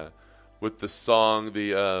the song,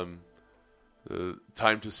 the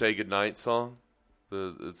Time to Say Goodnight song.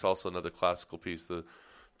 It's also another classical piece. The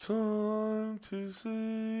Time to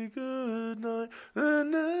Say Goodnight.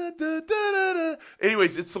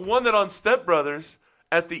 Anyways, it's the one that on Step Brothers,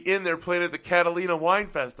 at the end, they're playing at the Catalina Wine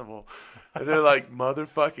Festival. And they're like,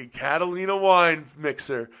 motherfucking Catalina Wine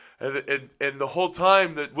Mixer. And the whole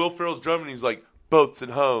time that Will Ferrell's drumming, he's like, boats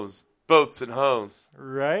and hoes. Boats and hoes.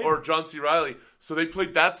 Right. Or John C. Reilly. So they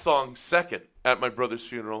played that song second at my brother's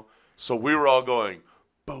funeral. So we were all going,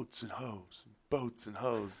 boats and hoes. Boats and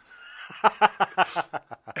hoes.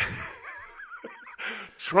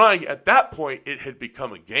 Trying, at that point, it had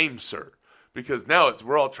become a game, sir. Because now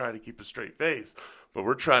we're all trying to keep a straight face. But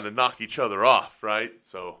we're trying to knock each other off, right?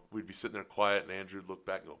 So we'd be sitting there quiet, and Andrew would look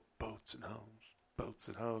back and go, boats and hoes. Boats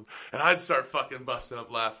and hoes. And I'd start fucking busting up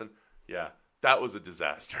laughing. Yeah, that was a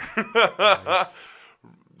disaster. Nice.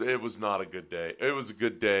 It was not a good day. It was a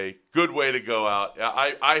good day. Good way to go out.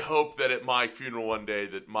 I hope that at my funeral one day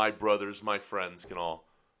that my brothers, my friends can all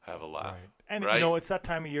have a laugh. Right. And, right? you know, it's that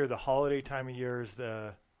time of year. The holiday time of year is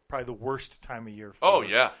probably the worst time of year for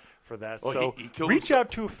that. Well, so he killed reach himself.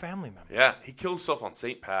 out to a family member. Yeah, he killed himself on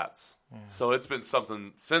St. Pat's. Yeah. So it's been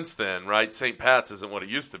something since then, right? St. Pat's isn't what it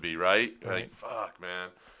used to be, right? Like, fuck, man.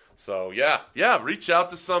 So, yeah, reach out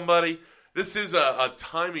to somebody. This is a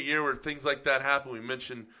time of year where things like that happen. We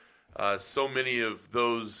mentioned so many of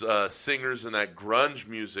those singers in that grunge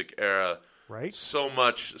music era. Right. So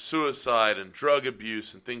much suicide and drug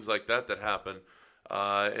abuse and things like that happen.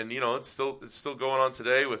 And, you know, it's still going on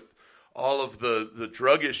today with all of the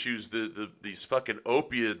drug issues, these fucking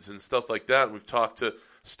opiates and stuff like that. And we've talked to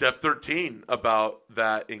Step 13 about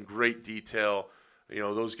that in great detail. You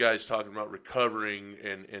know, those guys talking about recovering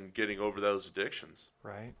and getting over those addictions.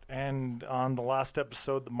 Right. And on the last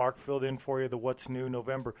episode, the Mark filled in for you, the What's New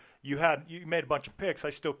November. You made a bunch of picks. I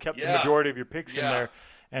still kept the majority of your picks in there.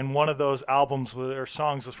 And one of those albums or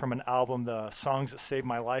songs was from an album, the Songs That Saved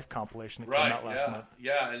My Life compilation that came out last month.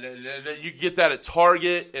 Yeah, and you get that at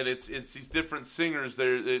Target, and it's these different singers.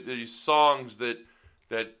 They're these songs that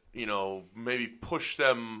you know maybe push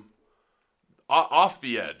them off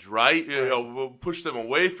the edge, right? You know, push them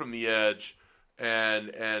away from the edge,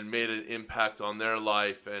 and made an impact on their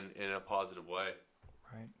life and in a positive way.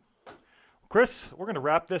 Right, Chris, we're going to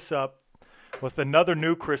wrap this up with another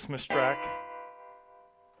new Christmas track.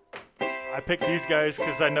 I picked these guys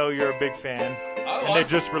because I know you're a big fan. And they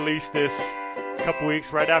just released this a couple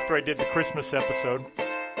weeks right after I did the Christmas episode.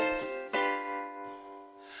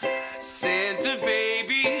 Santa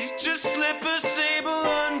baby, just slip a sable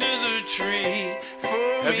under the tree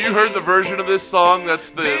for Have you heard the version of this song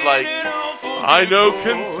that's the, like, I know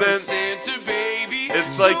consent? Santa baby,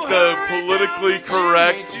 It's like the politically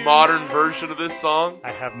correct modern version of this song.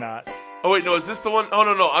 I have not. Oh wait, no, is this the one? Oh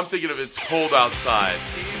no, I'm thinking of It's Cold Outside.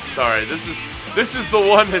 Sorry, this is the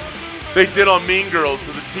one that they did on Mean Girls.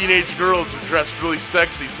 So the teenage girls are dressed really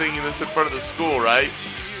sexy singing this in front of the school, right?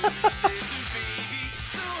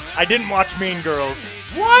 I didn't watch Mean Girls.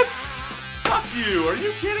 What? Fuck you! Are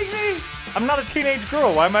you kidding me? I'm not a teenage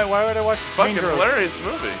girl. Why would I watch Mean Fucking Girls? hilarious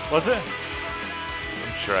movie. Was it?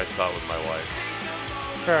 I'm sure I saw it with my wife.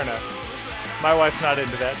 Fair enough. My wife's not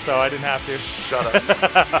into that, so I didn't have to. Shut up.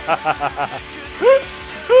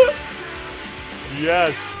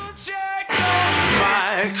 Yes. check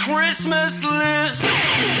my Christmas list.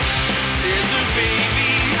 Santa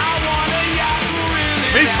baby, I want a yacht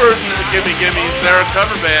really. Me First and the Gimme Gimmes, they're a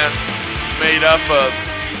cover band made up of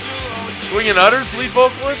Swingin' Utters lead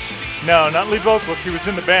vocalist, No, not lead vocalist. He was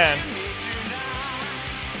in the band.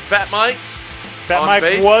 Fat Mike. Fat On Mike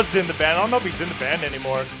bass? was in the band. I don't know if he's in the band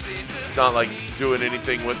anymore. Not like doing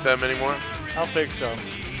anything with them anymore. I don't think so.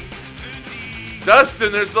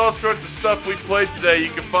 Dustin, there's all sorts of stuff we played today. You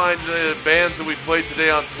can find the bands that we played today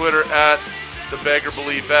on Twitter at The Beggar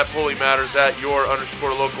Belief, at Pulley Matters, at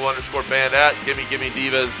your_local_band, at Gimme Gimme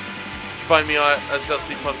Divas. Find me on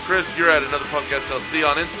SLC Punk Chris. You're at Another Punk SLC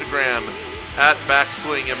on Instagram, at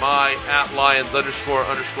BackswingMI, at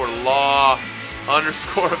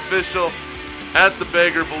Lions_Law_official, at The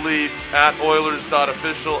Beggar Belief, at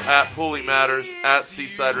Oilers.official, at Pulley Matters, at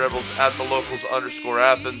Seaside Rebels, at The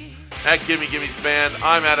Locals_Athens, at Gimme Gimme's Band.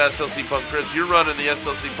 I'm at SLC Punk Chris. You're running the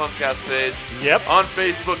SLC Punkcast page. Yep. On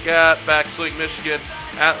Facebook at Backswing Michigan,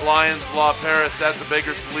 at Lions Law Paris, at The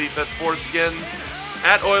Beggar's Belief, at Foreskins.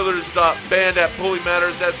 at Oilers.band, at Pulley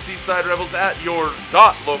Matters, at Seaside Rebels, at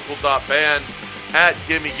your.local.band, at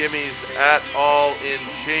Gimme Gimmies, at All in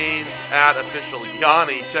Chains, at Official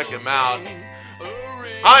Yanni. Check him out.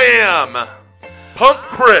 I am Punk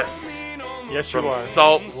Chris. Yes, from you are.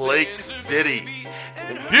 Salt Lake City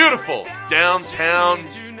in beautiful downtown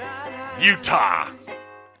Utah.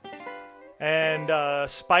 And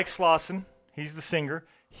Spike Slauson, he's the singer.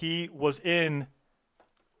 He was in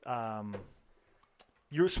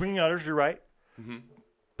Your Swinging Utters, you're right. Mm-hmm.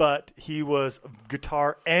 But he was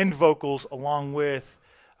guitar and vocals along with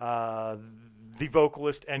the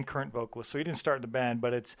vocalist and current vocalist. So he didn't start in the band,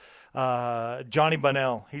 but it's Johnny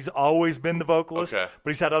Bunnell. He's always been the vocalist, but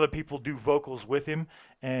he's had other people do vocals with him.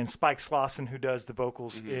 And Spike Slauson, who does the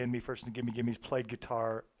vocals in Me First and Gimme Gimmes, played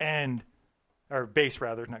guitar or bass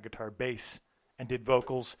rather, not guitar, bass, and did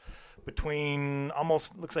vocals between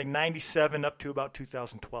almost, looks like 97 up to about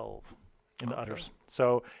 2012 in the Utters.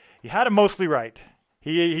 So he had it mostly right.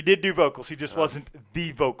 He did do vocals. He just wasn't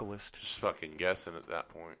the vocalist. Just fucking guessing at that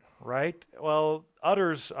point. Right? Well,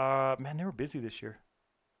 Utters, man, they were busy this year.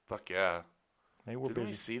 Fuck yeah. They were busy. Did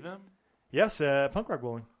we see them? Yes, Punk Rock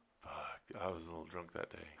Bowling. Fuck, I was a little drunk that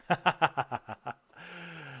day.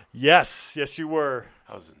 Yes, you were.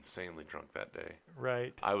 I was insanely drunk that day.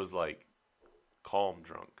 Right. I was like calm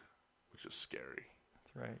drunk, which is scary.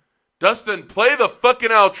 That's right. Dustin, play the fucking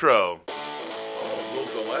outro. Oh, a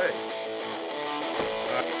little delay.